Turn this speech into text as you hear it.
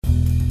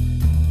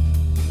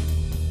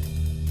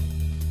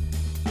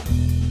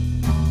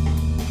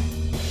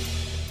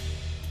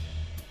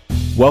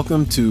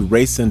Welcome to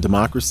Race and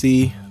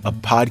Democracy, a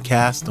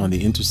podcast on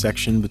the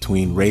intersection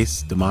between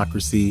race,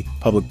 democracy,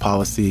 public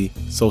policy,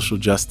 social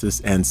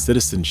justice, and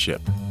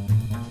citizenship.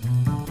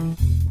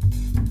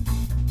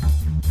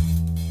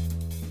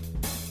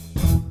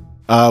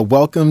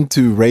 Welcome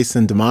to Race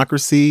and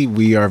Democracy.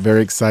 We are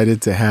very excited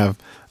to have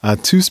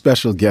two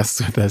special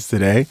guests with us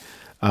today.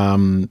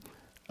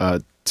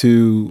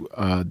 Two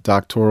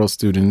doctoral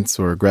students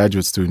or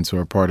graduate students who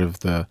are part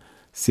of the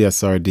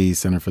CSRD,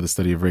 Center for the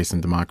Study of Race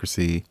and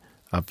Democracy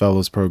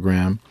Fellows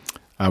Program.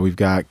 We've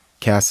got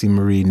Cassie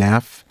Marie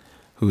Neff,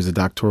 who is a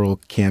doctoral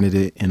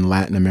candidate in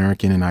Latin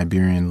American and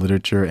Iberian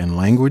literature and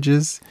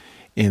languages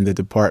in the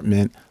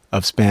Department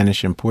of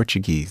Spanish and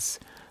Portuguese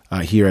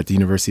here at the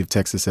University of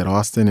Texas at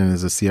Austin, and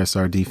is a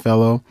CSRD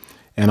fellow.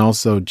 And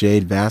also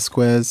Jade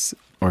Vasquez,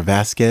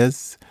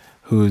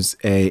 who's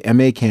a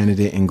MA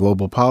candidate in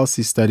Global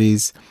Policy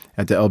Studies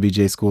at the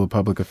LBJ School of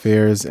Public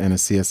Affairs and a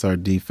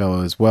CSRD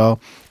fellow as well.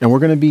 And we're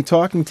going to be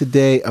talking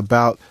today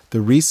about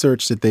the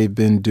research that they've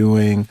been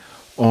doing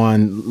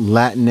on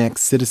Latinx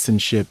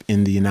citizenship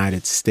in the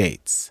United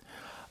States.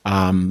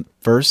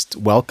 First,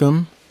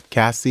 welcome,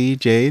 Cassie,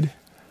 Jade.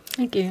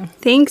 Thank you.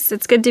 Thanks.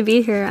 It's good to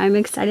be here. I'm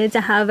excited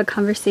to have a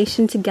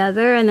conversation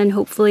together and then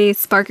hopefully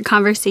spark a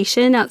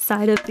conversation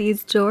outside of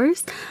these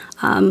doors.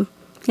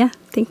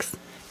 Thanks.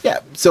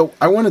 Yeah, so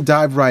I want to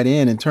dive right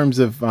in terms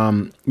of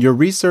your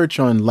research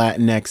on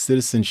Latinx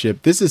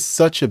citizenship. This is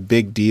such a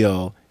big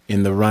deal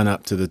in the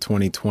run-up to the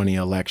 2020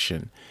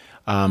 election.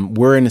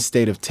 We're in a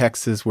state of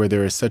Texas where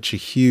there is such a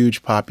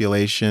huge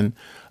population.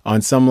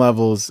 On some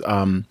levels,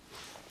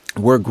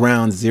 we're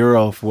ground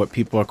zero for what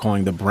people are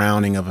calling the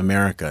browning of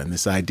America, and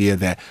this idea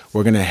that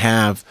we're going to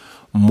have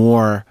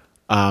more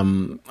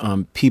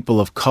people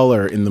of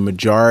color in the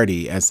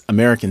majority as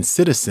American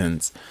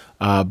citizens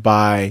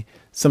by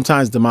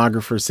sometimes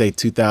demographers say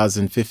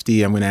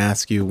 2050. I'm going to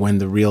ask you when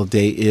the real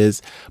date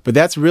is. But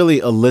that's really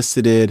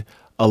elicited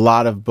a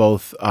lot of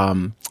both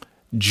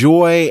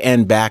joy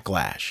and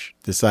backlash.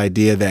 This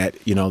idea that,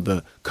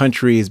 the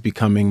country is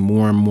becoming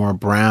more and more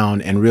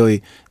brown, and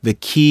really the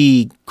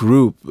key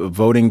group,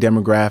 voting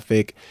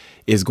demographic,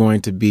 is going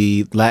to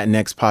be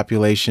Latinx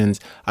populations.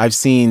 I've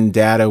seen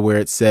data where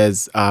it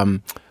says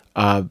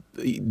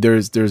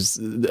there's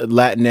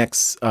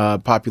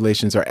Latinx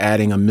populations are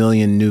adding 1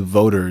 million new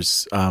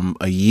voters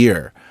a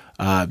year,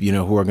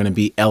 who are going to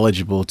be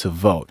eligible to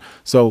vote.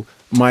 So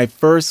my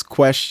first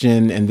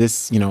question, and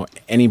this,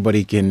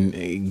 anybody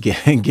can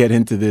get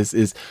into this,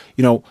 is,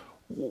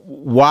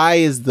 why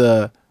is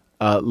the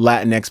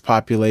Latinx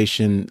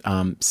population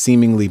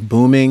seemingly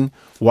booming?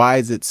 Why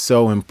is it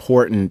so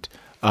important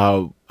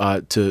to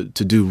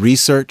do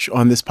research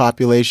on this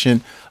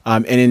population?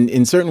 And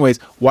in certain ways,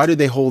 why do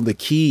they hold the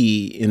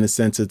key in the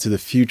sense to the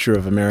future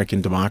of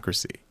American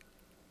democracy?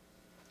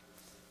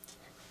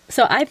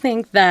 So I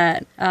think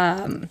that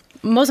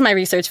most of my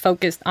research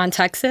focused on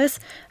Texas.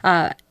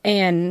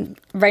 And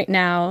right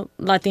now,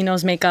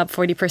 Latinos make up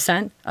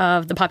 40%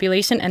 of the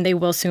population, and they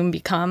will soon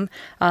become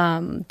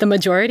the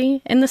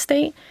majority in the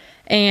state.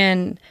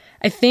 And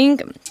I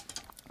think,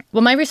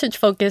 my research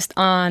focused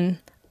on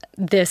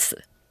this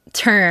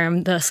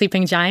term, the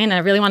sleeping giant. I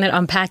really wanted to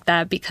unpack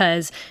that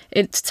because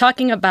it's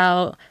talking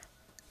about,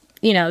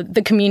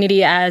 the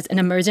community as an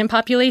emergent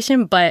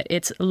population, but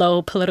it's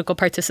low political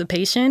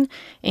participation,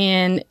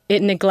 and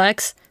it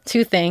neglects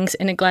two things.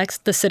 It neglects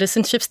the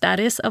citizenship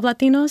status of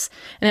Latinos,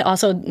 and it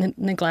also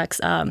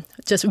neglects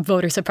just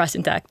voter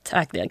suppression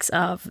tactics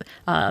of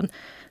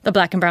the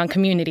Black and brown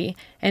community.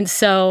 And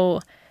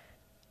so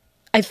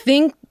I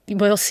think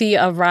we'll see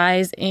a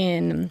rise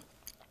in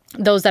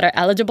those that are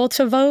eligible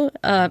to vote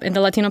in the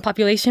Latino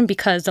population,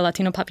 because the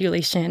Latino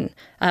population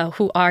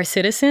who are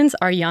citizens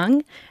are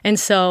young. And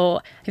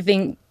so I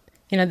think,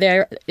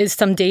 there is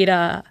some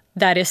data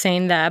that is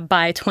saying that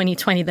by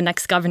 2020, the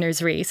next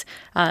governor's race,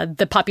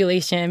 the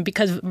population,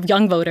 because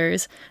young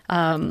voters,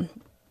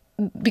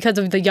 because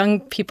of the young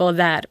people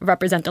that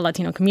represent the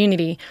Latino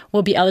community,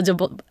 will be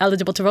eligible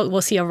to vote.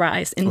 We'll see a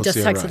rise in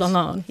just Texas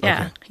alone.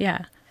 Yeah, okay.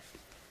 Yeah.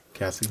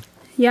 Cassie?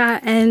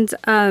 Yeah, and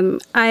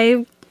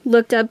I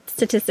looked up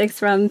statistics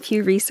from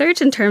Pew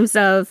Research in terms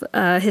of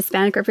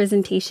Hispanic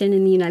representation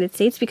in the United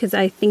States, because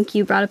I think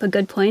you brought up a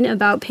good point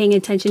about paying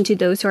attention to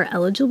those who are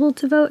eligible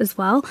to vote as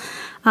well.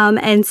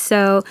 And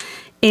so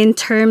in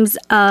terms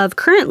of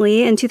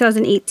currently, in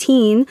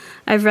 2018,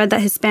 I've read that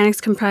Hispanics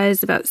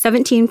comprise about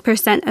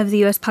 17% of the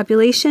U.S.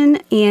 population,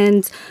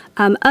 and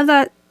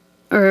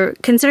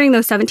considering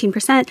those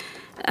 17%,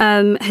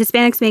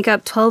 Hispanics make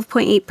up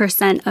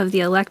 12.8% of the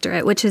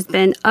electorate, which has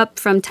been up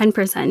from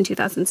 10% in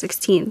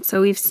 2016.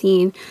 So we've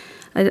seen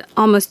an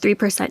almost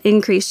 3%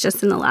 increase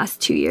just in the last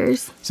 2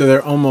 years. So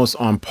they're almost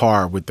on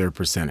par with their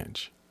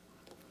percentage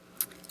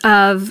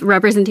of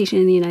representation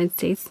in the United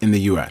States. In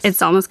the U.S.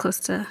 It's almost close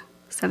to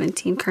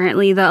 17.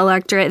 Currently, the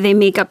electorate, they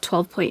make up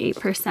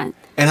 12.8%.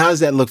 And how does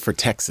that look for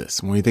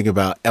Texas when we think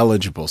about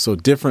eligible? So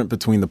different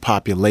between the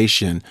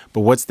population,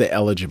 but what's the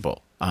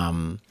eligible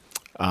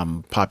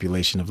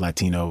population of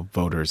Latino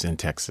voters in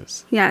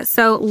Texas? Yeah,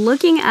 so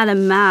looking at a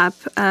map,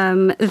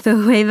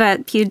 the way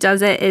that Pew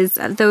does it is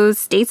those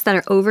states that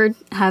are over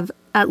have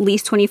at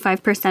least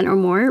 25% or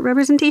more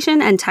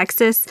representation, and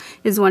Texas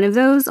is one of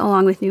those,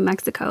 along with New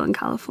Mexico and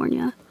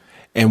California.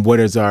 And what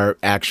is our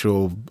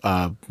actual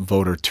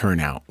voter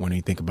turnout when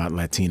you think about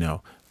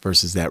Latino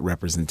versus that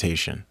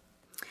representation?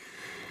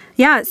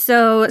 Yeah,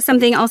 so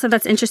something also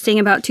that's interesting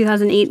about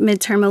 2008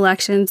 midterm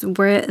elections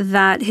were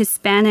that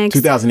Hispanics...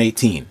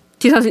 2018.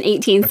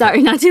 2018,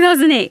 sorry, not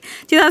 2008.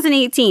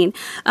 2018,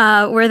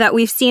 were that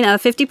we've seen a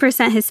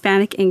 50%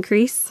 Hispanic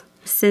increase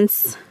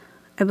since,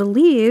 I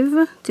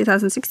believe,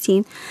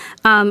 2016,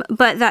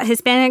 but that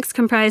Hispanics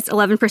comprised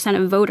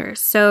 11% of voters.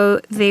 So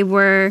they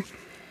were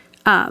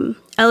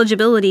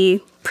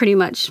eligibility pretty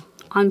much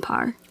on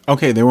par.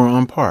 Okay, they were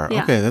on par.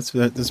 Yeah. Okay, that's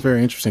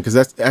very interesting because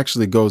that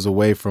actually goes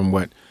away from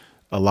what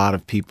a lot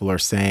of people are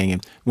saying.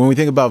 And when we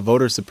think about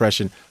voter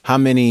suppression, how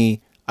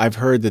many, I've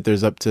heard that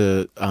there's up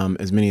to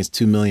as many as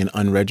 2 million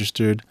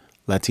unregistered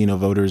Latino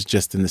voters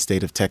just in the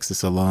state of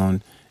Texas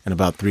alone, and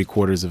about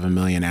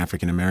 750,000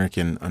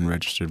 African-American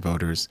unregistered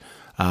voters.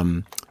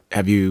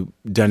 Have you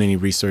done any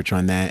research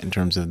on that in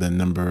terms of the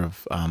number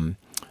of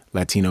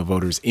Latino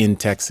voters in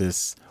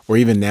Texas or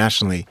even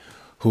nationally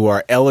who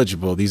are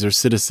eligible? These are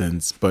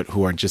citizens, but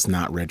who are just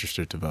not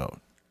registered to vote.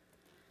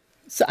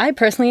 So I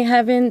personally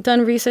haven't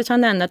done research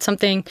on that, and that's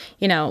something,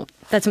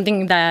 that's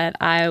something that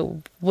I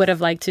would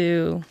have liked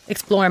to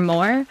explore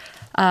more.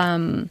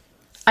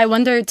 I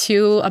wonder,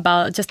 too,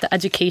 about just the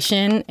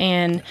education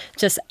and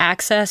just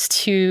access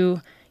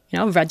to,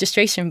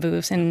 registration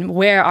booths, and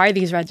where are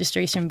these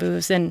registration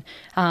booths? And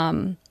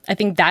I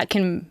think that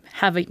can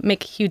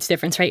make a huge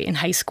difference, right, in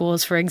high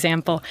schools, for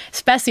example,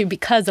 especially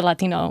because the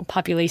Latino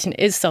population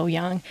is so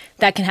young.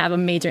 That can have a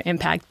major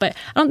impact. But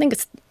I don't think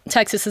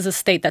Texas is a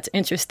state that's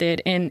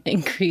interested in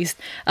increased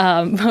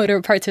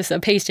voter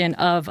participation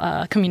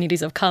of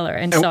communities of color.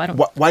 And so I don't...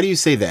 Why do you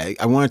say that?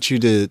 I want you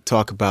to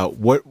talk about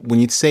when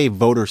you say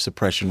voter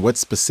suppression, what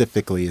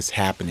specifically is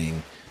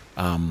happening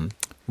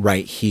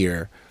right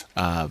here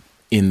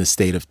in the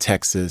state of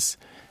Texas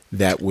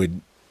that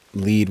would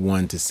lead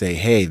one to say,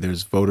 hey,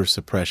 there's voter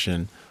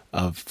suppression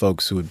of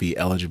folks who would be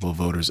eligible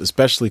voters,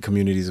 especially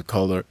communities of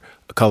color,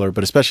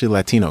 but especially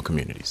Latino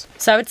communities?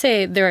 So I would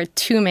say there are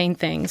two main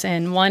things,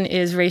 and one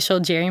is racial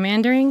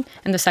gerrymandering,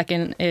 and the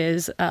second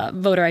is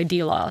voter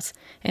ID laws.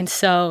 And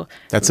so...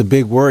 That's a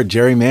big word,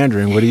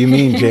 gerrymandering. What do you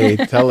mean,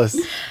 Jade? Tell us.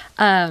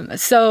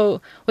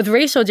 So with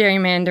racial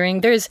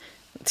gerrymandering, there's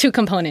two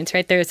components,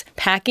 right? There's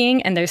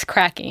packing and there's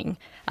cracking.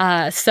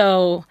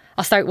 So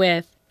I'll start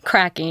with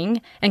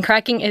cracking, and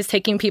cracking is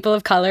taking people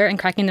of color and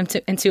cracking them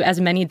into as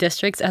many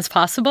districts as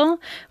possible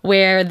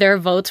where their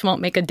votes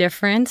won't make a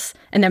difference.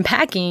 And then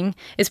packing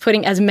is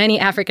putting as many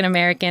African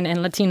American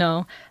and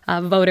Latino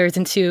voters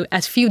into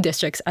as few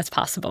districts as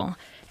possible.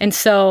 And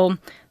so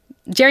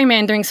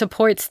gerrymandering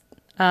supports,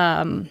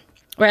 or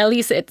at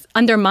least it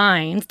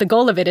undermines, the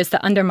goal of it is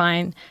to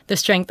undermine the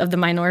strength of the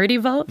minority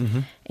vote. Mm-hmm.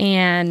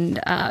 And,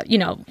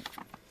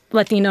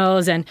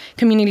 Latinos and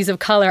communities of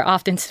color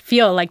often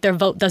feel like their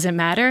vote doesn't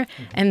matter.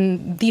 Mm-hmm.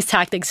 And these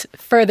tactics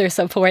further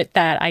support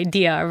that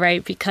idea,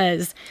 right?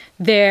 Because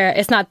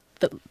it's not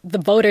the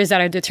voters that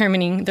are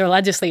determining their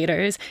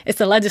legislators. It's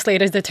the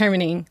legislators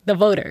determining the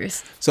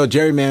voters. So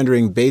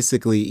gerrymandering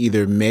basically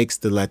either makes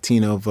the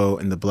Latino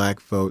vote and the Black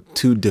vote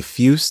too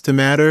diffuse to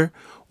matter,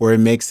 or it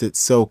makes it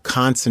so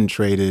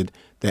concentrated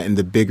that in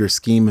the bigger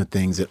scheme of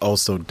things, it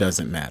also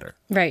doesn't matter.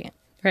 Right.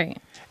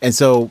 And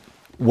so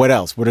what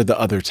else? What are the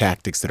other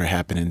tactics that are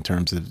happening in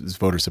terms of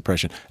voter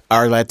suppression?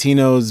 Are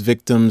Latinos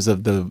victims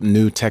of the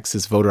new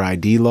Texas voter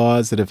ID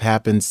laws that have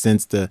happened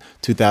since the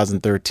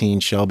 2013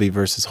 Shelby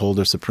versus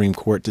Holder Supreme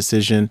Court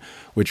decision,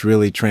 which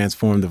really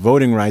transformed the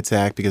Voting Rights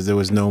Act because there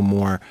was no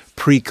more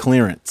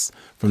pre-clearance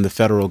from the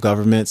federal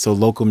government, so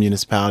local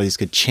municipalities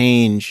could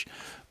change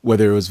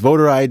whether it was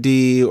voter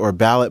ID or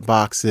ballot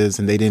boxes,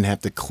 and they didn't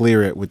have to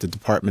clear it with the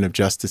Department of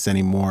Justice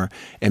anymore.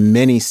 And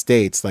many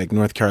states like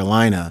North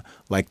Carolina,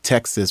 like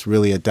Texas,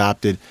 really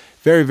adopted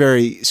very,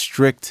 very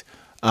strict,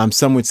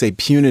 some would say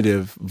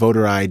punitive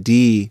voter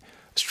ID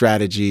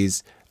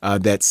strategies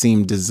that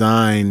seem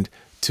designed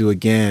to,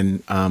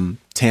 again,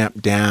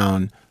 tamp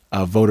down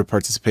voter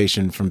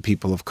participation from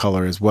people of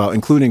color as well,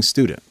 including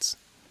students.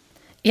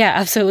 Yeah,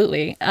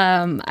 absolutely.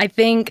 I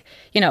think,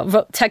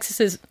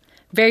 Texas's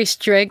very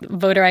strict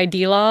voter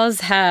ID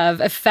laws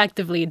have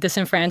effectively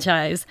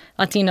disenfranchised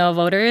Latino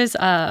voters.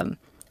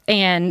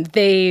 And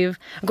there's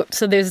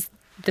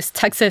this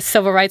Texas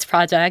Civil Rights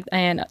Project,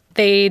 and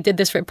they did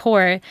this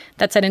report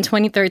that said in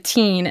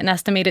 2013, an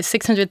estimated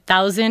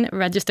 600,000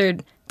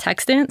 registered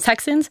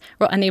Texans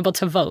were unable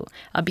to vote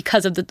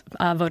because of the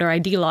voter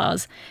ID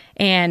laws.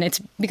 And it's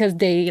because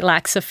they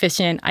lack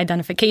sufficient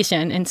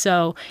identification. And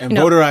so,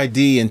 voter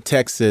ID in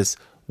Texas,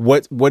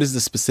 what is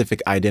the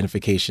specific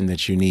identification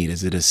that you need?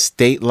 Is it a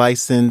state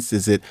license?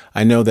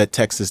 I know that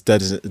Texas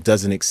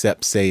doesn't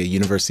accept, say, a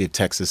University of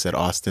Texas at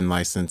Austin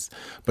license,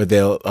 but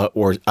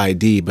or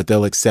ID, but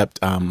they'll accept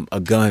a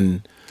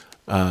gun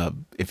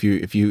if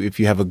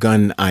you have a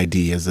gun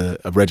ID as a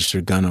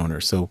registered gun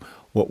owner. So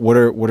what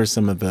are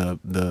some of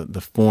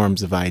the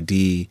forms of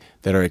ID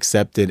that are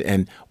accepted,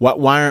 and why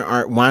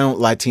don't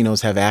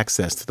Latinos have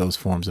access to those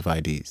forms of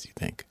IDs, you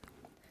think?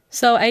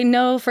 So I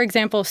know, for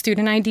example,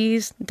 student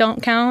IDs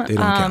don't count. They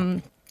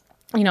don't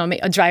count.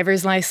 A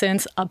driver's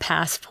license, a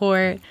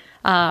passport.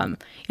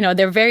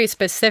 They're very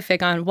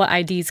specific on what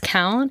IDs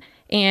count.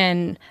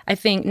 And I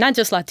think not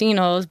just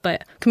Latinos,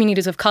 but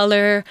communities of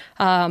color,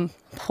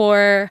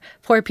 poor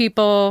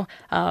people,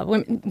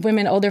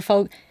 women, older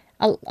folk.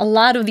 A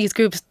lot of these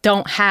groups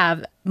don't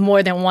have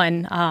more than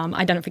one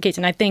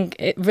identification. I think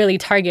it really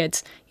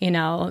targets,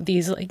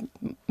 these like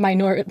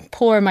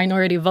poor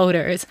minority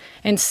voters.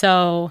 And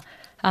so,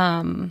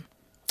 in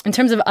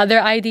terms of other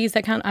IDs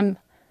that count, I'm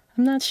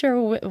not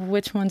sure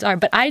which ones are,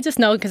 but I just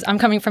know because I'm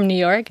coming from New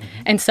York.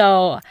 Mm-hmm. And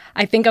so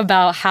I think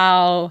about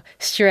how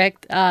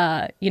strict,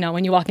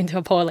 when you walk into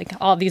a poll, like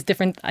all these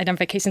different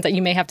identifications that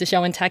you may have to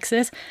show in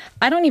Texas.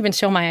 I don't even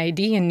show my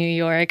ID in New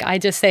York. I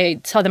just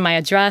tell them my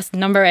address,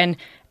 number, and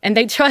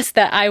they trust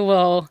that I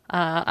will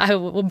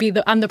be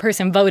I'm the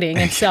person voting.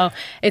 And so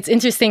it's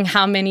interesting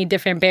how many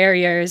different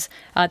barriers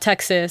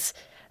Texas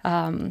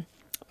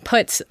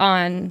puts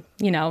on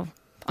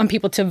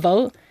people to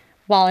vote,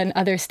 while in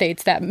other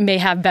states that may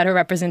have better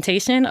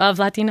representation of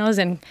Latinos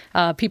and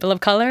people of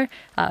color,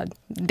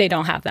 they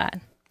don't have that.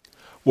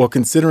 Well,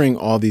 considering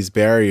all these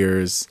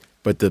barriers,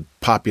 but the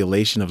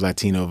population of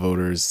Latino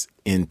voters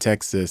in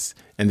Texas,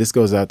 and this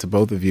goes out to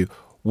both of you,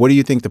 what do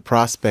you think the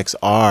prospects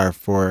are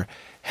for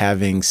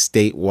having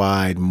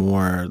statewide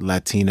more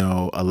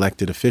Latino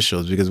elected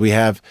officials? Because we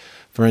have,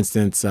 for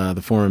instance,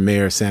 the former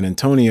mayor of San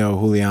Antonio,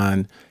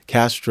 Julian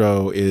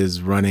Castro,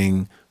 is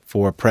running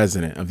for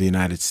president of the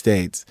United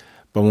States.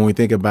 But when we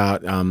think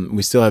about,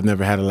 we still have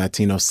never had a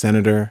Latino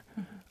senator,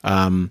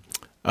 a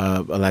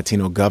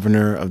Latino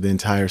governor of the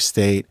entire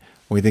state.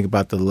 When we think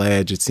about the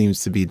ledge, it seems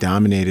to be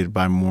dominated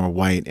by more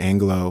white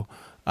Anglo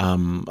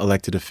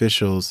elected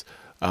officials.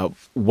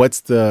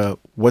 What does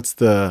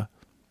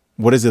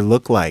it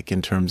look like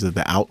in terms of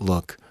the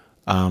outlook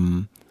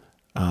in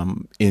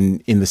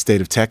the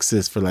state of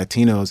Texas for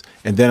Latinos?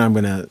 And then I'm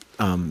going to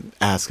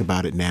ask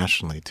about it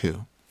nationally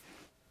too.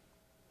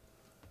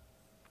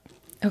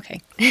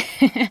 Okay.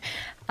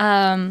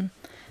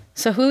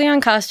 So Julian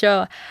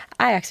Castro,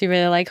 I actually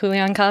really like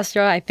Julian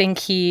Castro. I think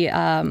he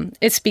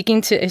is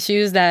speaking to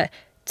issues that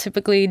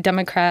typically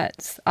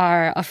Democrats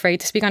are afraid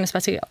to speak on,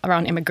 especially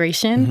around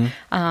immigration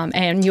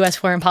and U.S.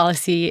 foreign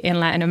policy in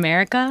Latin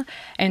America.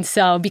 And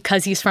so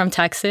because he's from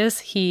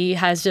Texas,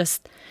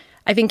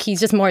 I think he's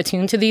just more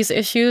attuned to these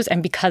issues,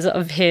 and because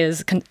of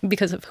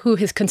who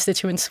his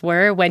constituents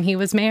were when he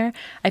was mayor,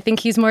 I think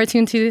he's more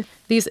attuned to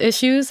these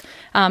issues.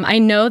 I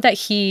know that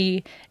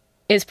he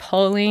is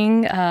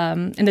polling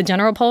in the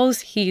general polls.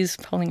 He's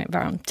polling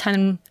around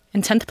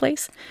 10th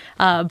place,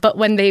 but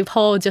when they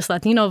poll just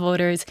Latino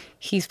voters,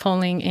 he's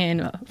polling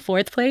in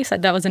 4th place.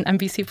 That was an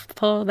NBC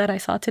poll that I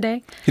saw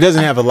today. He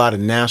doesn't have a lot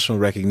of national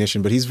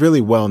recognition, but he's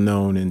really well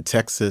known in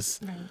Texas.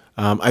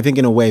 Right. I think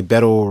in a way,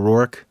 Beto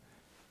O'Rourke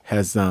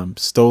has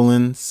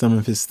stolen some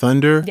of his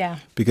thunder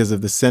because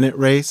of the Senate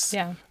race,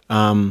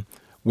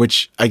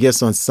 which I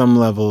guess on some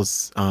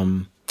levels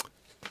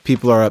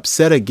people are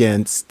upset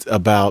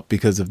about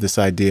because of this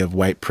idea of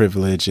white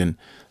privilege and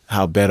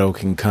how Beto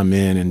can come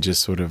in and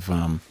just sort of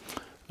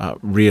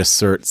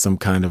reassert some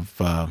kind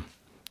of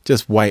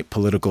just white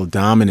political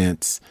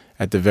dominance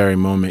at the very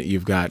moment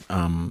you've got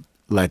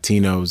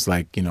Latinos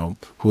like,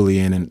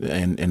 Julian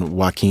and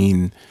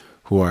Joaquin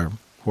who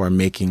are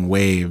making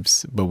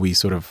waves, but we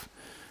sort of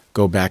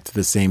go back to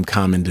the same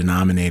common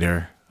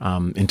denominator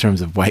in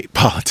terms of white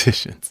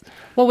politicians.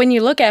 Well, when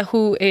you look at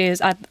who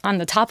is on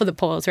the top of the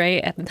polls,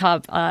 right, at the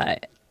top,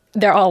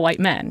 they're all white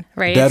men,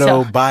 right?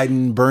 Beto,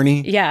 Biden,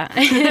 Bernie. Yeah.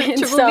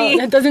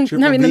 That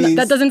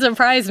doesn't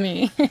surprise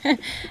me.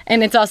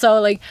 And it's also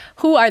like,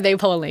 who are they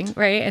polling,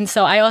 right? And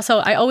so I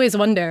always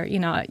wonder,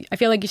 I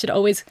feel like you should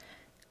always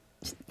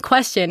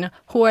question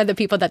who are the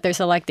people that they're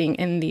selecting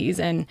in these.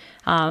 And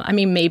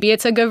maybe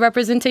it's a good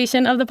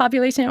representation of the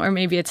population or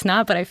maybe it's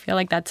not, but I feel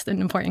like that's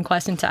an important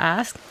question to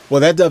ask.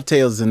 Well, that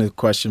dovetails in a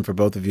question for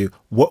both of you.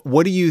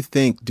 What do you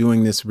think,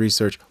 doing this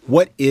research,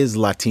 what is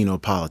Latino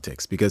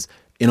politics? Because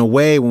in a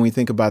way, when we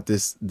think about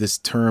this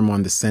term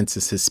on the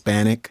census,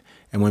 Hispanic,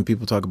 and when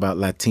people talk about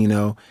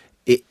Latino,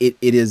 it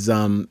is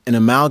an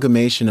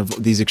amalgamation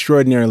of these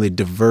extraordinarily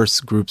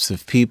diverse groups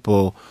of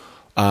people,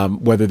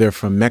 whether they're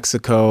from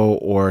Mexico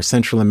or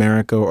Central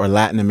America or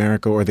Latin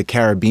America or the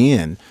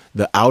Caribbean,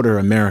 the outer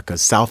America,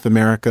 South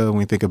America, when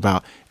we think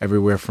about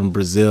everywhere from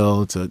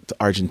Brazil to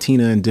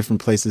Argentina and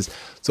different places.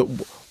 So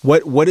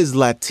what does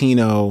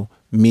Latino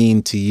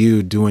mean to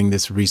you doing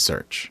this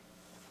research?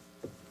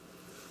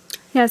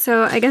 Yeah,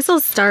 so I guess I'll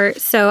start.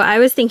 So I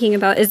was thinking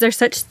about, is there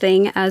such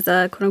thing as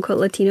a quote-unquote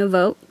Latino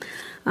vote?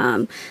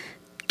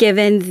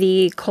 Given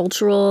the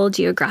cultural,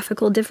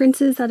 geographical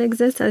differences that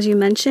exist, as you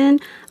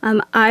mentioned,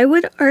 I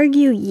would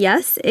argue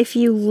yes, if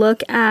you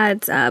look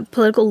at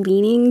political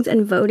leanings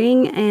and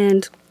voting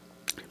and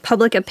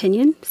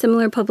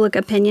similar public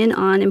opinion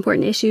on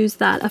important issues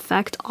that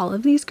affect all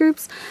of these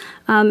groups.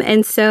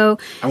 And so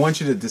I want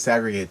you to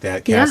disaggregate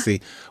that, Cassie. Yeah.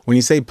 When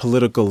you say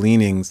political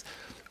leanings,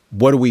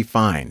 what do we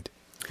find?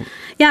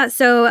 Yeah,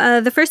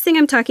 so the first thing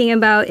I'm talking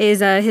about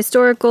is a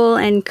historical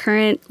and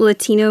current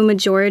Latino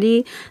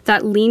majority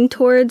that lean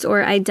towards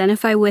or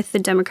identify with the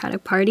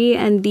Democratic Party.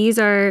 And these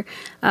are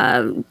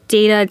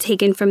data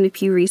taken from the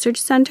Pew Research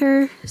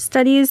Center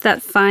studies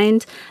that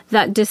find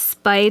that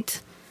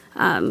despite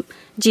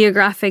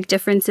geographic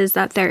differences,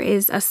 that there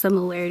is a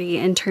similarity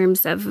in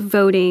terms of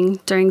voting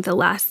during the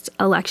last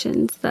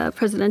elections, the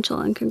presidential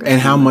and congressional.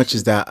 And how much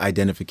is that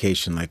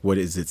identification? Like, what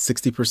is it,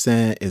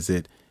 60%? Is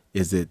it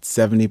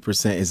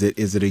 70%?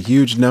 Is it a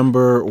huge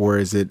number, or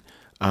is it,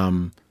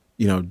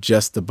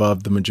 just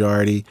above the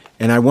majority?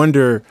 And I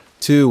wonder,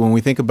 too, when we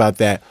think about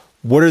that,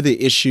 what are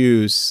the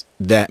issues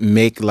that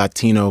make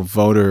Latino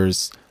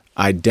voters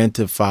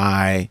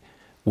identify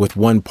with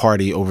one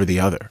party over the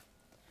other?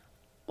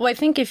 Well, I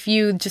think if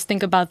you just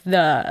think about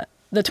the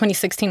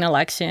 2016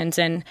 elections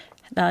and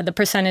the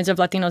percentage of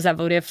Latinos that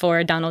voted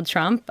for Donald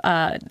Trump,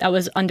 that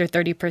was under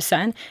 30%.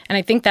 And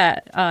I think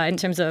that in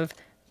terms of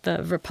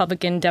the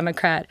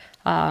Republican-Democrat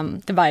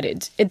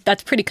divided,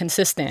 that's pretty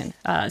consistent.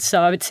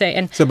 So I would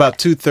say... So about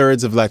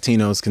 2/3 of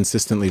Latinos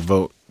consistently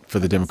vote for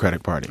the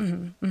Democratic Party.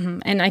 Mm-hmm, mm-hmm.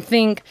 And I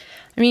think,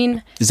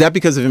 is that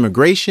because of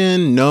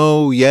immigration?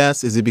 No,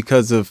 yes. Is it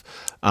because of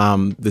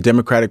the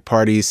Democratic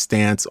Party's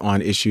stance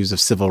on issues of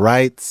civil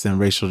rights and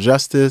racial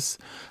justice?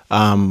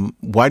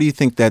 Why do you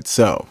think that's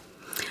so?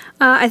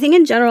 I think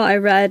in general, I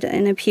read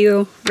in a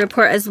Pew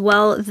report as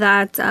well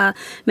that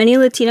many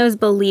Latinos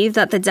believe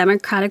that the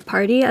Democratic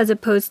Party, as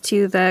opposed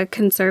to the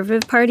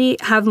Conservative Party,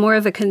 have more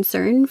of a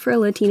concern for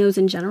Latinos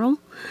in general.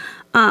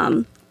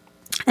 And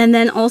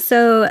then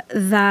also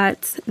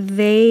that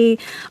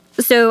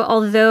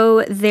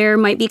although there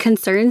might be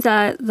concerns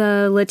that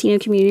the Latino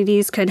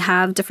communities could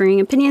have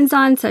differing opinions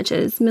on, such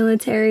as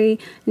military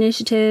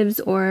initiatives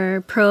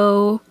or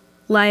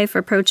pro-life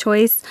or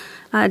pro-choice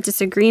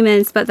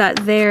disagreements, but that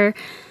they're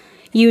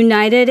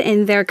united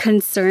in their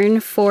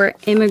concern for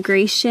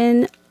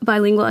immigration,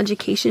 bilingual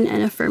education,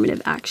 and affirmative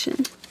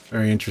action.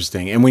 Very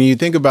interesting. And when you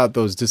think about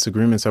those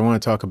disagreements, I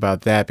want to talk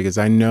about that because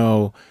I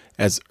know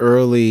as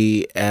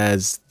early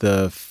as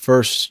the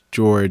first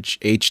George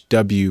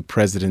H.W.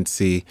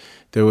 presidency,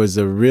 there was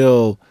a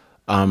real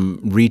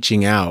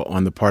reaching out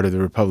on the part of the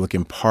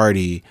Republican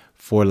Party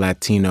for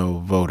Latino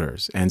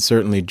voters. And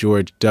certainly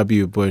George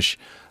W. Bush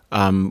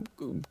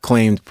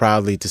claimed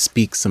proudly to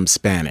speak some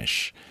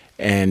Spanish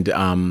and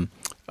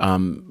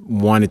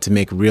wanted to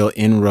make real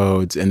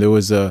inroads. And there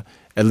was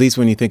at least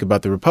when you think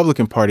about the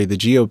Republican Party, the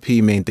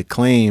GOP made the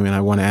claim, and I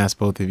want to ask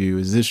both of you,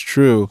 is this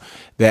true,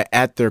 that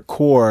at their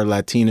core,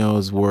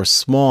 Latinos were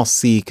small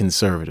c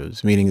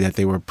conservatives, meaning that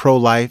they were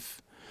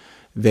pro-life,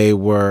 they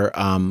were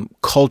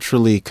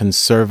culturally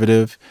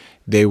conservative,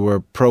 they were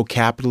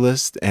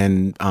pro-capitalist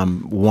and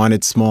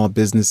wanted small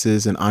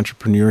businesses and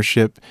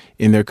entrepreneurship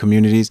in their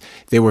communities.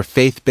 They were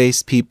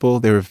faith-based people.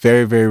 They were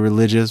very, very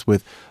religious,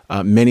 with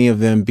many of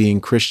them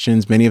being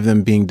Christians, many of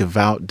them being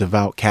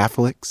devout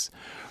Catholics,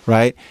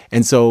 right?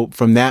 And so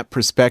from that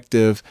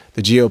perspective,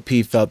 the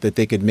GOP felt that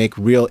they could make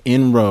real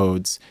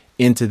inroads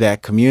into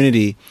that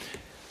community.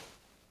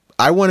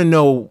 I want to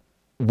know,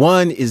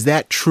 one, is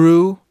that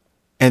true?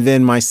 And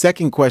then my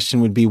second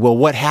question would be, well,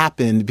 what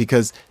happened?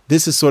 Because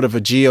this is sort of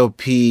a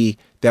GOP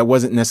that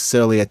wasn't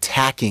necessarily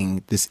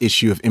attacking this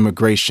issue of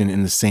immigration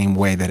in the same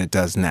way that it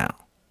does now.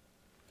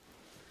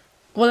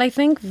 Well, I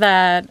think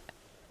that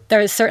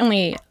there is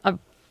certainly a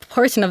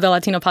portion of the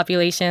Latino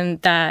population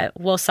that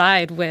will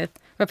side with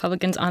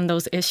Republicans on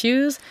those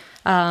issues.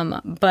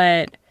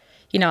 But,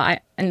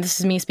 and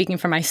this is me speaking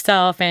for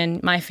myself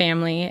and my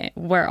family,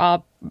 we're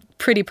all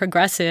pretty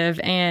progressive.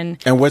 And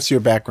what's your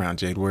background,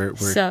 Jade? Where?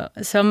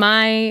 So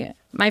my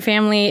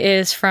family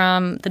is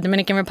from the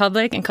Dominican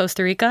Republic and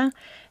Costa Rica,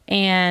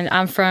 and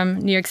I'm from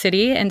New York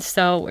City, and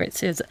so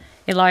it's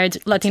a large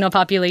Latino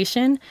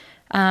population.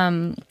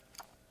 I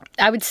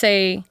would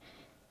say,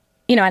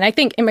 and I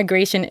think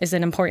immigration is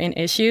an important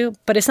issue,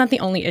 but it's not the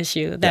only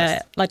issue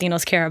that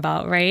Latinos care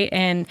about, right?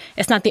 And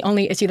it's not the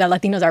only issue that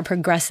Latinos are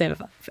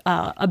progressive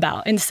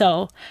about, and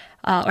so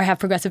or have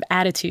progressive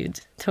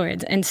attitudes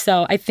towards. And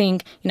so I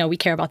think, we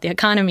care about the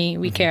economy,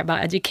 we care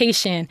about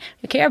education,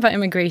 we care about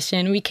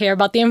immigration, we care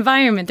about the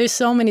environment. There's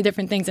so many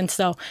different things, and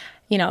so,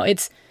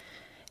 it's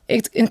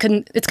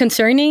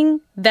concerning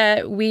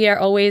that we are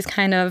always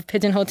kind of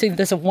pigeonholed to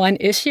this one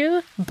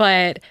issue,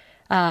 but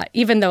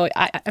even though,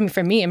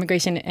 for me,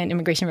 immigration and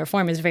immigration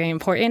reform is very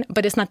important,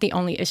 but it's not the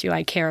only issue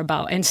I care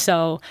about. And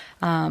so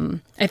I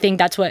think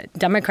that's what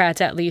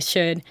Democrats at least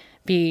should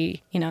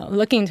be,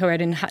 looking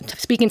toward and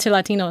speaking to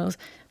Latinos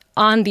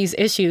on these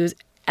issues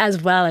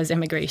as well as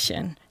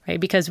immigration, right?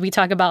 Because we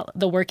talk about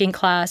the working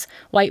class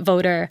white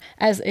voter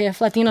as if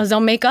Latinos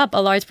don't make up a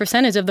large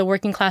percentage of the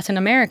working class in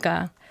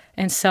America.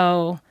 And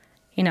so,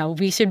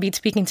 we should be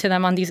speaking to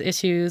them on these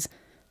issues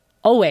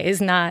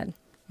always, not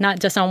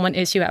just on one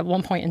issue at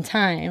one point in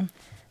time.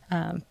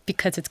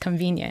 because it's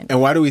convenient.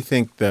 And why do we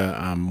think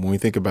when we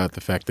think about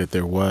the fact that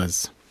there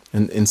was,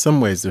 and in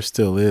some ways there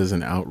still is,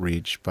 an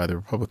outreach by the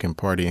Republican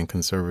Party and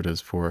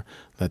conservatives for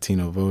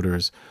Latino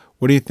voters,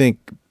 what do you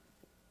think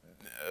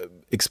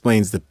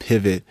explains the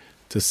pivot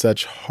to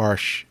such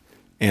harsh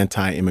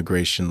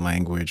anti-immigration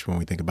language when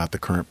we think about the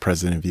current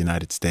president of the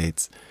United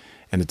States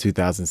and the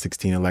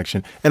 2016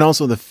 election, and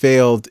also the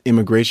failed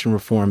immigration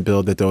reform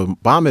bill that the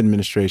Obama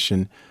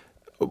administration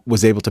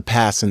was able to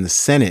pass in the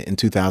Senate in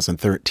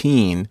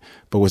 2013,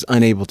 but was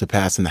unable to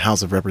pass in the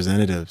House of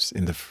Representatives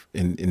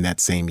in that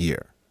same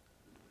year?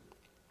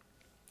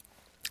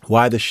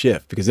 Why the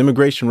shift? Because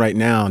immigration right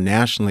now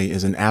nationally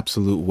is an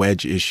absolute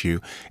wedge issue.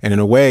 And in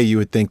a way, you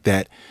would think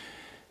that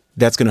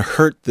that's going to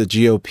hurt the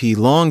GOP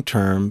long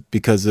term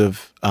because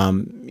of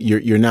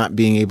you're not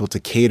being able to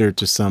cater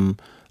to some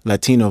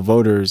Latino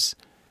voters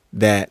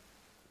that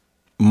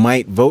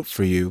might vote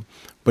for you.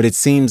 But it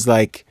seems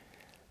like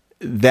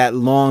that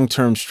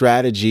long-term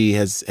strategy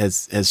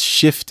has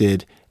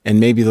shifted, and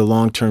maybe the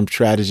long-term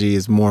strategy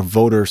is more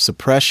voter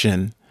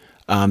suppression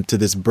to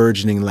this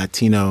burgeoning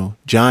Latino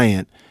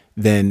giant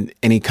than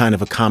any kind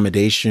of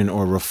accommodation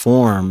or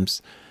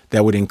reforms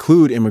that would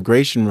include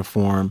immigration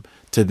reform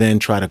to then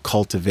try to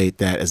cultivate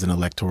that as an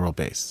electoral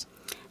base.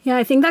 Yeah,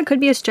 I think that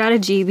could be a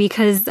strategy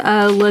because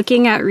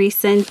looking at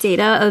recent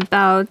data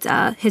about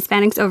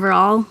Hispanics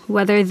overall,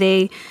 whether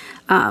they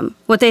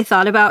what they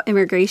thought about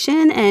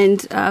immigration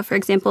and, for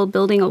example,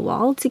 building a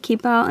wall to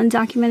keep out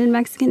undocumented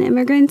Mexican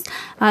immigrants,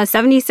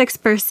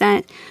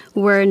 76%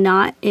 were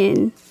not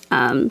in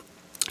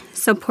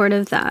support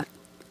of that.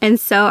 And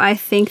so I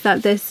think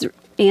that this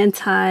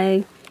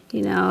Central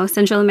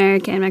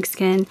American,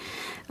 Mexican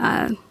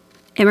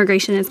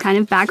immigration is kind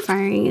of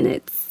backfiring, and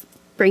it's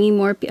bringing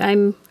more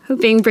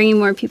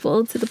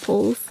people to the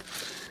polls.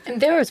 And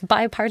there was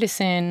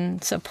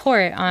bipartisan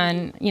support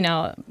on,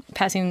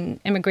 passing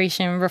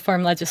immigration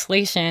reform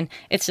legislation.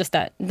 It's just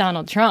that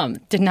Donald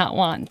Trump did not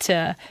want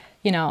to,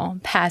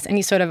 pass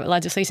any sort of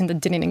legislation that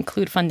didn't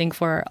include funding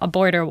for a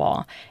border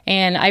wall.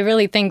 And I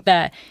really think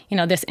that,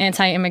 this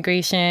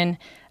anti-immigration,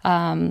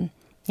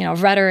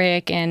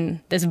 rhetoric and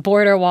this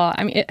border wall,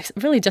 it's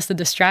really just a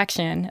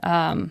distraction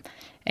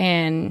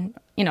and,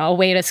 a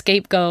way to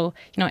scapegoat,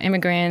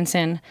 immigrants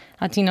and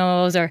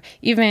Latinos, or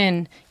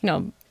even,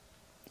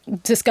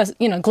 discuss,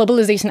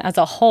 globalization as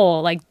a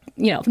whole. Like,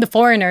 the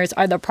foreigners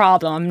are the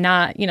problem,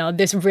 not,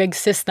 this rigged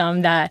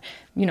system that,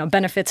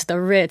 benefits the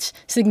rich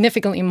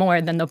significantly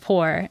more than the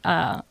poor.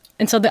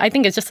 And so I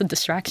think it's just a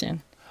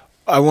distraction.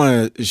 I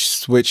want to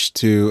switch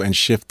to and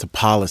shift to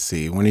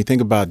policy. When you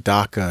think about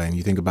DACA and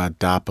you think about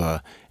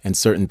DAPA and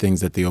certain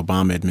things that the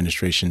Obama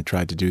administration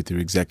tried to do through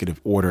executive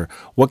order,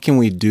 what can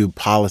we do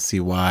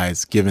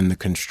policy-wise given the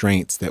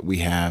constraints that we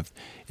have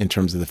in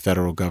terms of the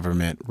federal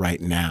government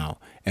right now,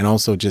 and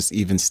also just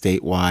even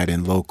statewide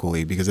and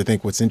locally? Because I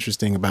think what's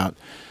interesting about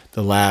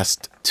the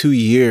last 2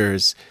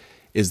 years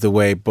is the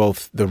way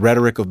both the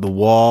rhetoric of the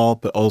wall,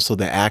 but also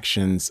the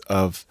actions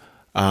of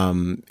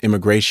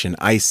immigration,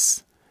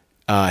 ICE,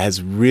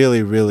 has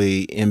really,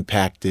 really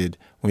impacted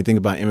when we think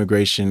about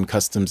immigration,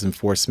 customs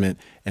enforcement,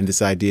 and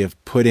this idea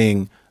of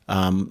putting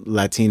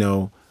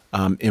Latino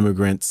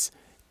immigrants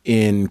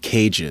in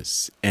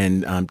cages,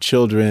 and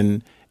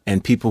children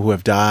and people who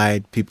have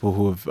died, people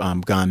who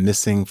have gone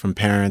missing from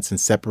parents and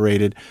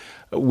separated,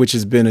 which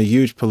has been a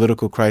huge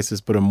political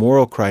crisis, but a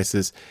moral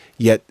crisis.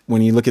 Yet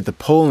when you look at the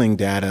polling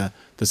data,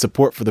 the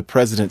support for the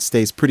president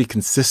stays pretty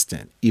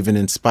consistent, even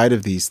in spite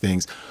of these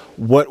things.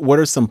 What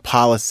are some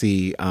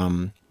policy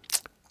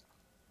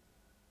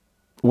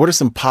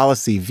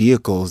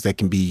vehicles that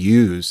can be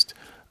used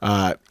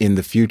in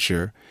the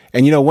future?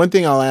 And, one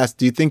thing I'll ask,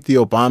 do you think the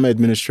Obama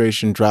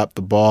administration dropped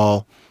the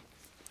ball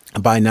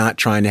by not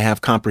trying to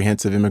have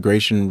comprehensive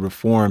immigration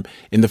reform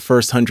in the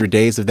first 100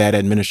 days of that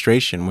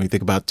administration? When you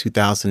think about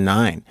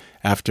 2009,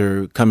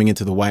 after coming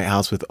into the White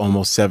House with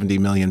almost 70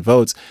 million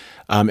votes,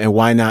 and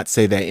why not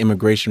say that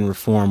immigration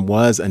reform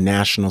was a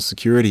national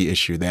security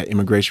issue, that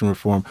immigration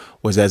reform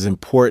was as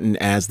important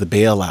as the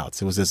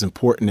bailouts. It was as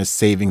important as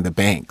saving the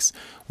banks.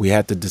 We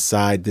had to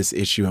decide this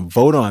issue and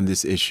vote on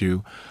this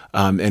issue,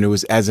 and it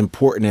was as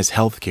important as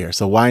healthcare.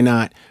 So why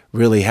not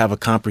really have a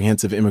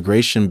comprehensive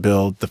immigration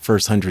bill the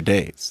first 100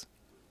 days?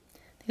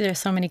 These are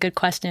so many good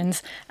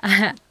questions.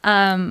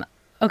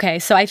 Okay,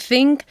 so I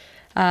think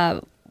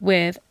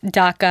with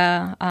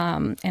DACA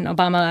and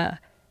Obama,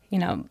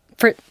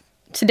 for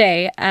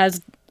today,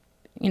 as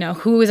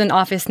who is in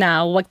office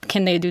now, what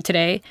can they do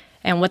today?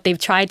 And what they've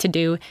tried to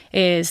do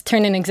is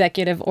turn an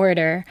executive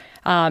order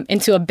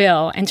into a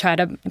bill and try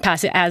to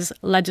pass it as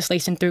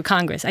legislation through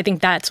Congress. I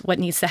think that's what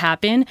needs to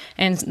happen,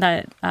 and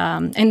that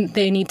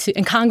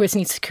and Congress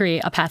needs to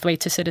create a pathway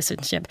to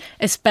citizenship,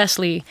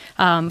 especially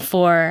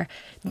for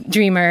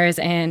Dreamers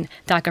and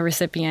DACA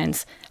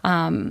recipients.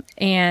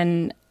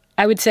 And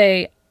I would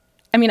say,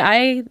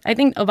 I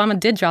think Obama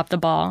did drop the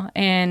ball,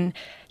 and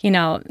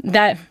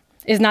that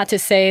is not to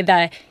say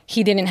that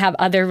he didn't have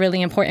other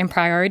really important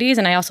priorities.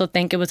 And I also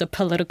think it was a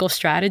political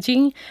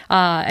strategy.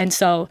 And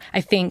so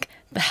I think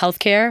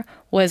healthcare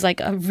was like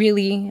a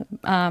really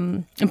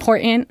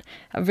important,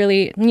 a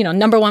really,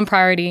 number one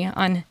priority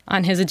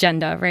on his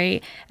agenda,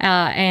 right?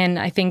 And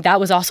I think that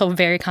was also a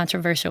very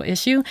controversial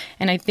issue.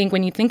 And I think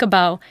when you think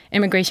about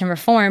immigration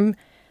reform,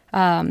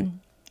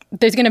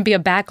 there's going to be a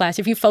backlash.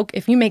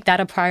 If you make that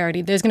a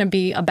priority, there's going to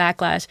be a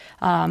backlash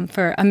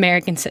for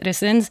American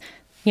citizens,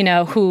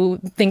 who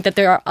think that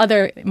there are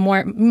other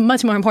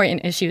much more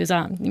important issues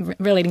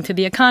relating to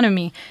the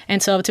economy.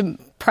 And so to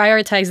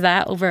prioritize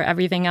that over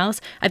everything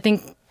else, I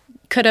think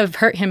could have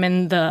hurt him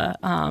in the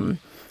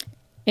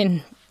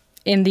in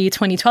the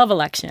 2012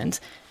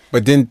 elections.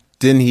 But then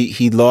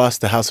he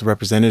lost the House of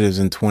Representatives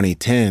in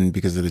 2010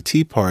 because of the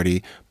Tea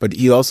Party, but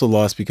he also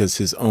lost because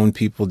his own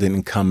people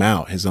didn't come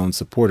out, his own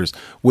supporters.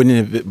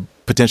 Wouldn't it have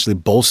potentially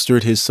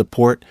bolstered his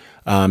support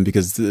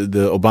because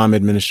the Obama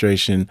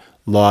administration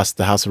lost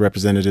the House of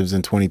Representatives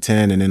in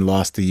 2010 and then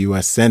lost the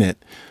U.S. Senate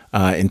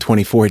in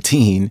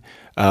 2014,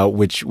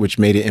 which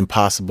made it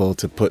impossible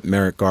to put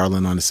Merrick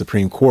Garland on the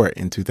Supreme Court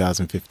in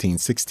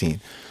 2015-16.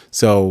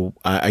 So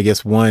I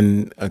guess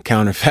one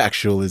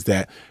counterfactual is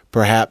that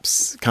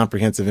perhaps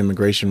comprehensive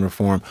immigration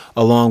reform,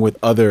 along with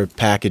other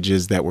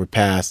packages that were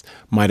passed,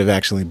 might have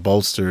actually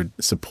bolstered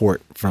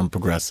support from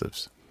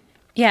progressives.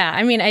 Yeah,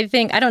 I mean, I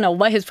don't know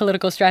what his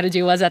political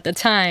strategy was at the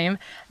time,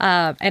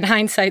 and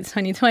hindsight's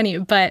 2020,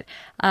 but,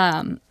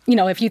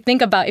 if you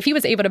think about, if he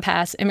was able to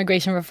pass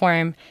immigration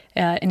reform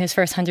in his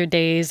first 100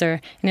 days or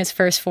in his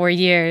first 4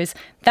 years,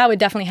 that would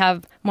definitely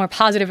have more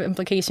positive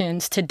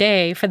implications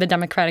today for the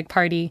Democratic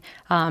Party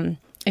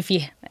if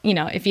he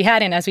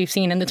hadn't, as we've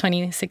seen in the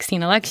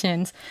 2016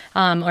 elections,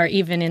 or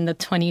even in the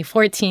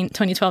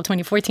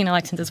 2012-2014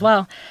 elections as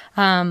well.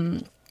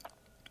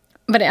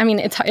 But I mean,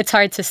 it's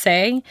hard to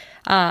say.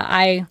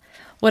 I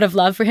would have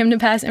loved for him to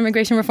pass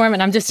immigration reform,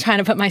 and I'm just trying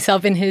to put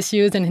myself in his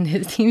shoes and in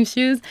his team's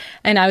shoes.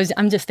 And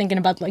I'm just thinking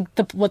about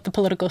what the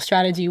political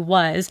strategy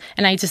was,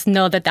 and I just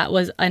know that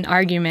was an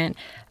argument.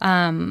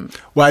 Well,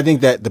 I think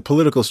that the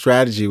political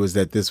strategy was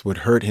that this would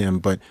hurt him,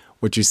 but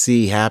what you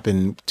see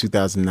happen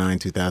 2009,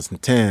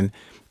 2010,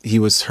 he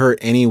was hurt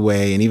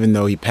anyway, and even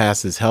though he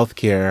passes health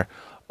care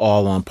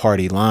all on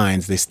party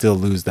lines, they still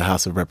lose the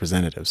House of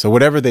Representatives. So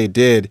whatever they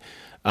did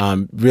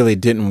really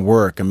didn't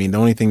work. I mean, the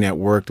only thing that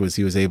worked was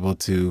he was able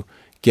to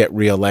get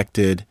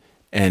reelected,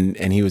 and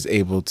he was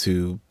able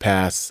to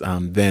pass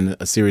then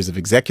a series of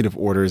executive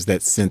orders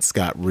that since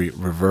got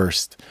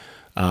reversed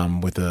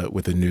with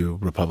a new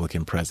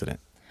Republican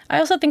president. I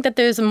also think that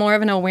there's more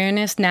of an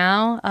awareness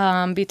now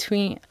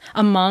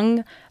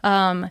among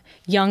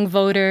young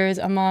voters,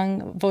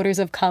 among voters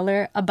of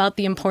color, about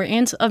the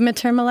importance of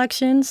midterm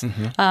elections.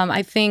 Mm-hmm.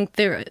 I think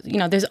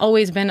there's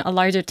always been a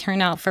larger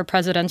turnout for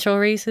presidential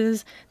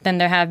races than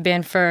there have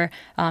been for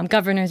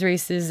governors'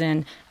 races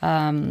and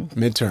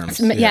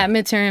midterms.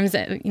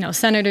 Midterms.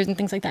 Senators and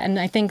things like that. And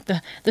I think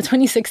the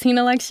 2016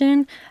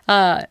 election,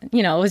 it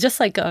was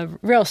just like a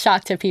real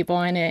shock to people,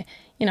 and it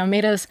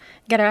made us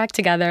get our act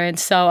together. And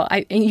so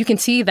you can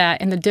see that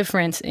in the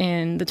difference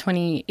in the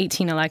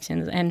 2018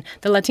 elections. And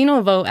the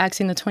Latino vote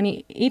actually in the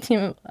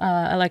 2018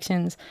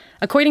 elections,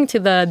 according to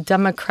the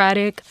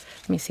Democratic,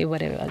 let me see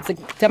what it was, the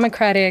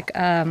Democratic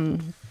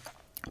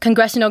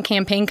Congressional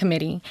Campaign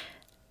Committee,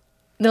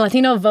 the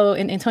Latino vote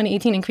in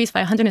 2018 increased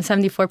by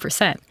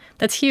 174%.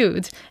 That's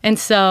huge. And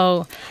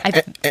so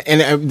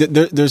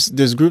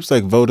there's groups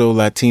like Voto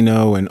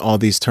Latino and all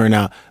these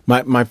turnout.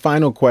 My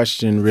final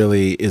question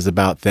really is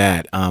about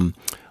that.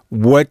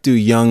 What do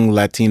young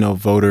Latino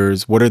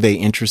voters, what are they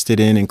interested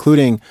in,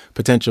 including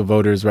potential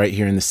voters right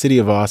here in the city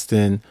of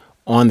Austin,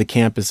 on the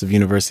campus of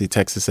University of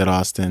Texas at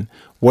Austin?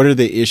 What are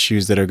the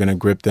issues that are going to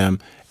grip them,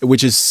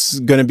 which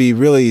is going to be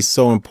really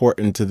so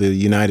important to the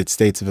United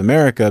States of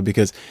America?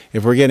 Because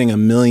if we're getting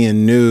 1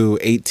 million new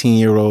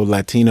 18-year-old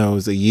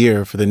Latinos a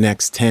year for the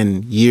next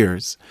 10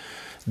 years,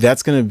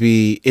 that's going to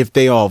be, if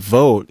they all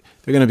vote,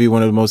 they're going to be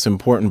one of the most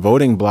important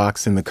voting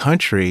blocks in the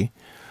country.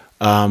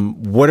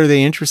 What are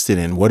they interested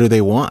in? What do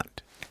they want?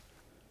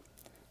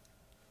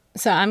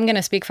 So I'm going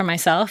to speak for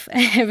myself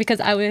because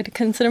I would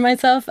consider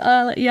myself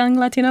a young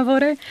Latino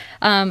voter.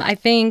 I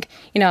think,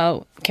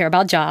 care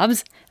about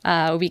jobs.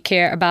 We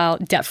care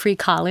about debt-free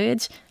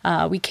college.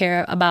 We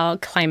care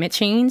about climate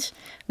change.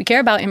 We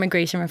care about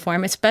immigration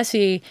reform,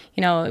 especially,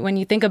 when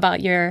you think about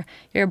your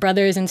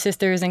brothers and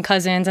sisters and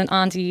cousins and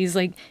aunties,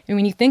 and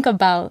when you think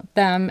about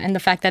them and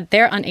the fact that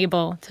they're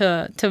unable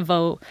to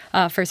vote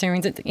for certain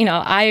reasons,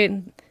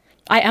 I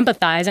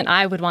empathize, and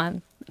I would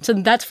want. So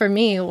that's for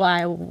me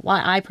why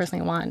I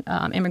personally want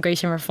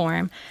immigration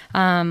reform.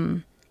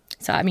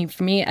 So I mean,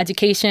 for me,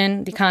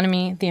 education, the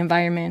economy, the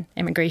environment,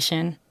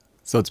 immigration.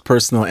 So it's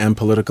personal and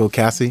political,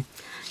 Cassie?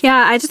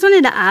 Yeah, I just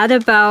wanted to add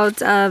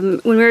about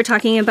when we were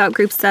talking about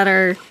groups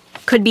that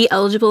could be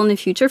eligible in the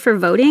future for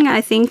voting, I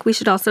think we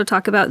should also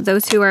talk about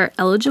those who are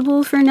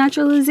eligible for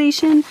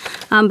naturalization,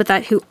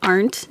 but who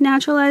aren't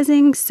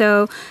naturalizing.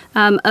 So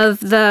of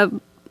the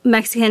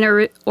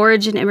Mexican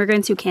origin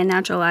immigrants who can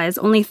naturalize,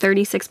 only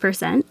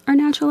 36% are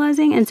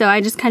naturalizing. And so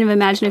I just kind of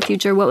imagine a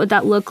future, what would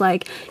that look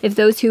like if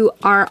those who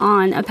are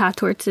on a path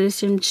towards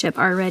citizenship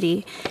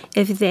already,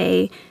 if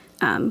they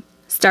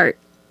start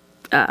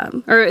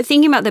or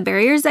thinking about the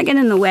barriers that get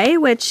in the way,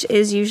 which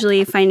is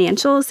usually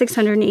financial,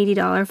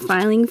 $680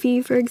 filing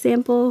fee, for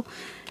example,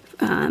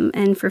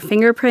 and for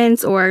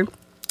fingerprints, or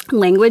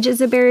language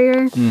is a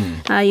barrier.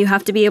 You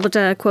have to be able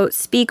to, quote,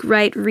 speak,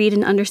 write, read,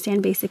 and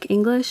understand basic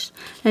English.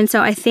 And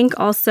so I think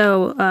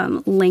also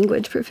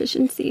language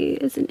proficiency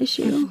is an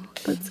issue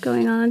that's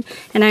going on.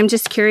 And I'm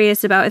just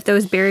curious about if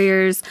those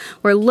barriers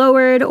were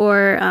lowered,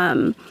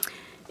 or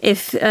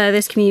if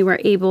this community were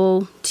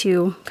able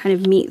to kind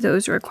of meet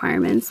those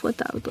requirements, what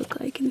that would look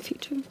like in the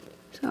future.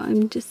 So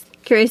I'm just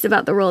curious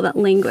about the role that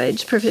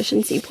language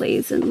proficiency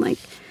plays in like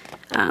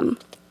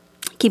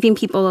keeping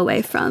people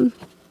away from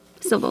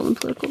civil and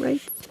political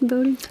rights and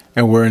voting.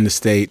 And we're in the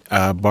state.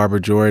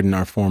 Barbara Jordan,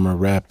 our former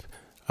rep,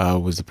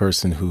 was the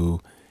person who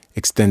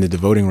extended the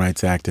Voting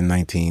Rights Act in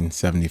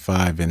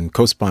 1975 and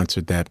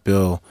co-sponsored that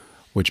bill,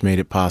 which made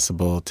it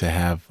possible to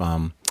have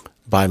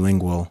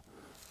bilingual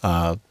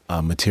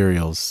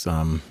materials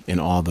in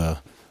all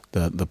the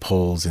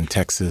polls in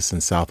Texas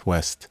and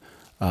Southwest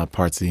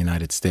parts of the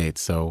United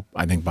States. So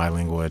I think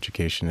bilingual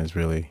education is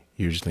really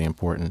hugely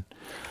important.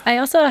 I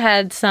also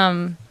had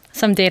some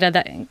data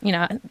that,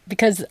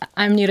 because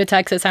I'm new to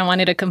Texas, I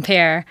wanted to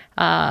compare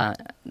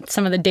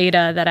some of the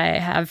data that I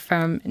have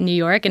from New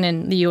York and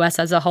in the U.S.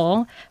 as a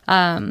whole.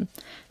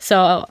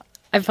 So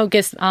I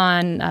focused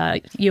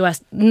on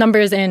U.S.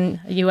 numbers in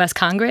U.S.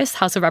 Congress,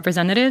 House of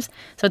Representatives.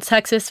 So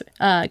Texas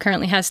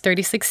currently has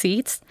 36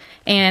 seats,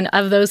 and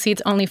of those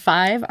seats, only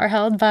 5 are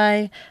held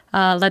by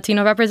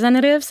Latino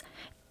representatives.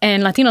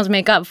 And Latinos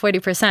make up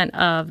 40%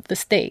 of the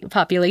state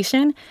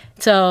population.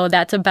 So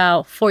that's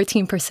about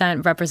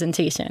 14%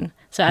 representation.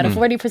 So out of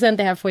 40%,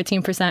 they have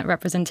 14%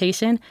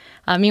 representation.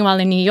 Meanwhile,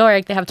 in New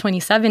York, they have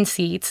 27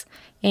 seats,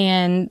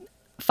 and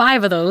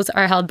 5 of those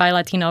are held by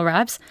Latino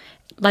reps.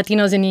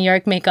 Latinos in New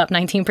York make up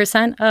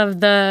 19%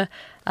 of the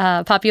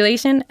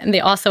population, and they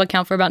also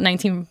account for about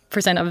 19%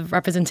 of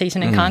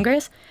representation in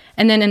Congress.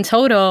 And then in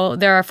total,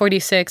 there are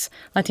 46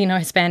 Latino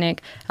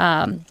Hispanic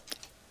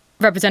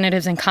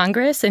representatives in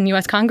Congress, in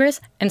U.S.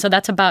 Congress, and so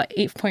that's about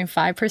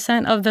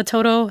 8.5% of the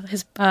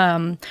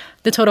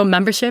total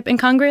membership in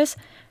Congress,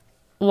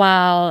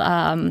 while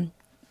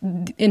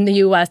in the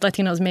U.S.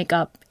 Latinos make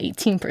up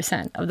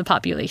 18% of the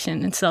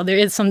population, and so there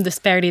is some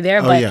disparity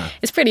there, but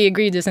it's pretty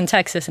egregious in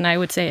Texas, and I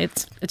would say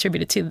it's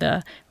attributed to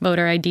the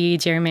voter ID,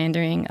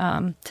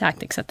 gerrymandering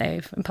tactics that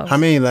they've imposed. How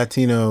many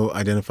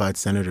Latino-identified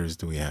senators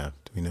do we have?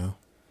 Do we know?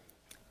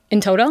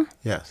 In total?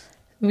 Yes.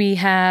 We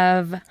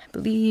have, I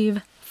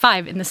believe,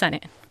 5 in the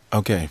Senate.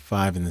 Okay,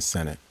 5 in the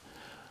Senate.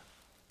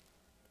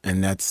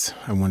 And I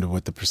wonder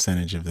what the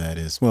percentage of that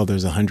is. Well,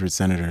 there's 100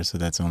 senators, so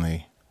that's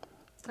only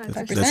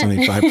 5%. That's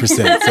only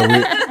 5%. So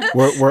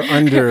we're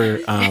under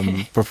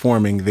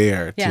performing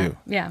there too.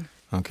 Yeah.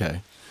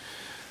 Okay.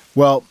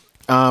 Well,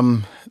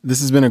 this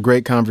has been a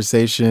great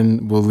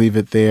conversation. We'll leave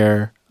it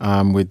there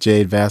with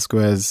Jade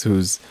Vasquez,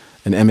 who's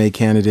an MA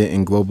candidate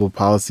in Global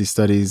Policy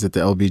Studies at the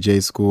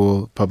LBJ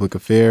School of Public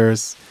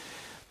Affairs,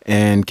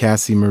 and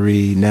Cassie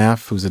Marie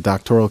Naff, who's a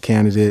doctoral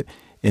candidate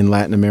in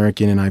Latin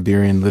American and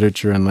Iberian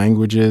Literature and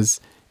Languages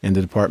in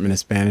the Department of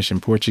Spanish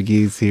and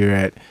Portuguese here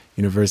at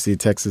University of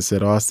Texas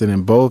at Austin.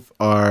 And both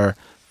are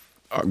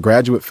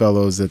graduate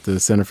fellows at the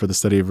Center for the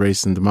Study of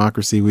Race and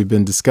Democracy. We've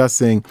been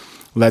discussing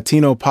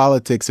Latino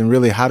politics and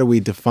really how do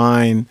we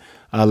define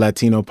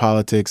Latino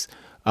politics?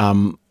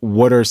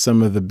 What are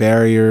some of the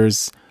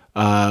barriers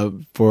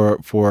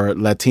for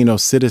Latino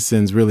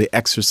citizens really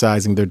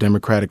exercising their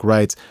democratic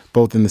rights,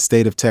 both in the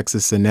state of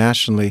Texas and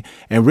nationally?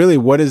 And really,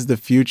 what is the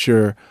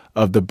future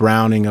of the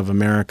browning of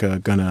America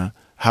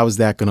how is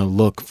that gonna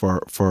look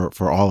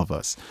for all of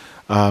us?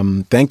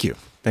 Thank you.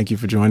 Thank you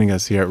for joining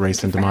us here at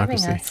Race and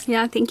Democracy.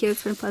 Yeah, thank you.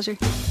 It's been a pleasure.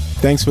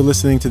 Thanks for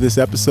listening to this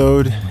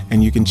episode,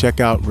 and you can check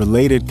out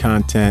related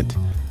content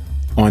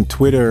on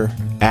Twitter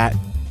at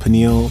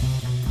Peniel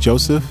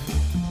Joseph.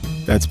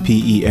 That's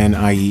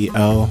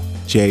PENIEL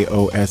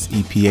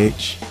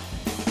JOSEPH,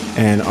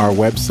 and our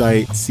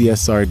website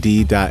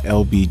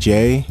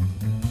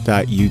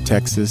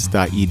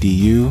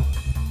csrd.lbj.utexas.edu,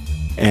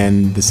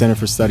 and the Center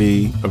for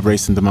Study of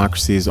Race and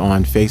Democracy is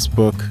on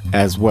Facebook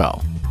as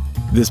well.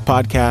 This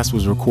podcast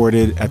was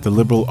recorded at the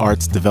Liberal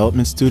Arts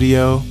Development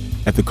Studio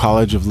at the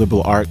College of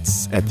Liberal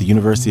Arts at the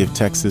University of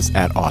Texas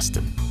at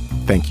Austin.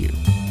 Thank you.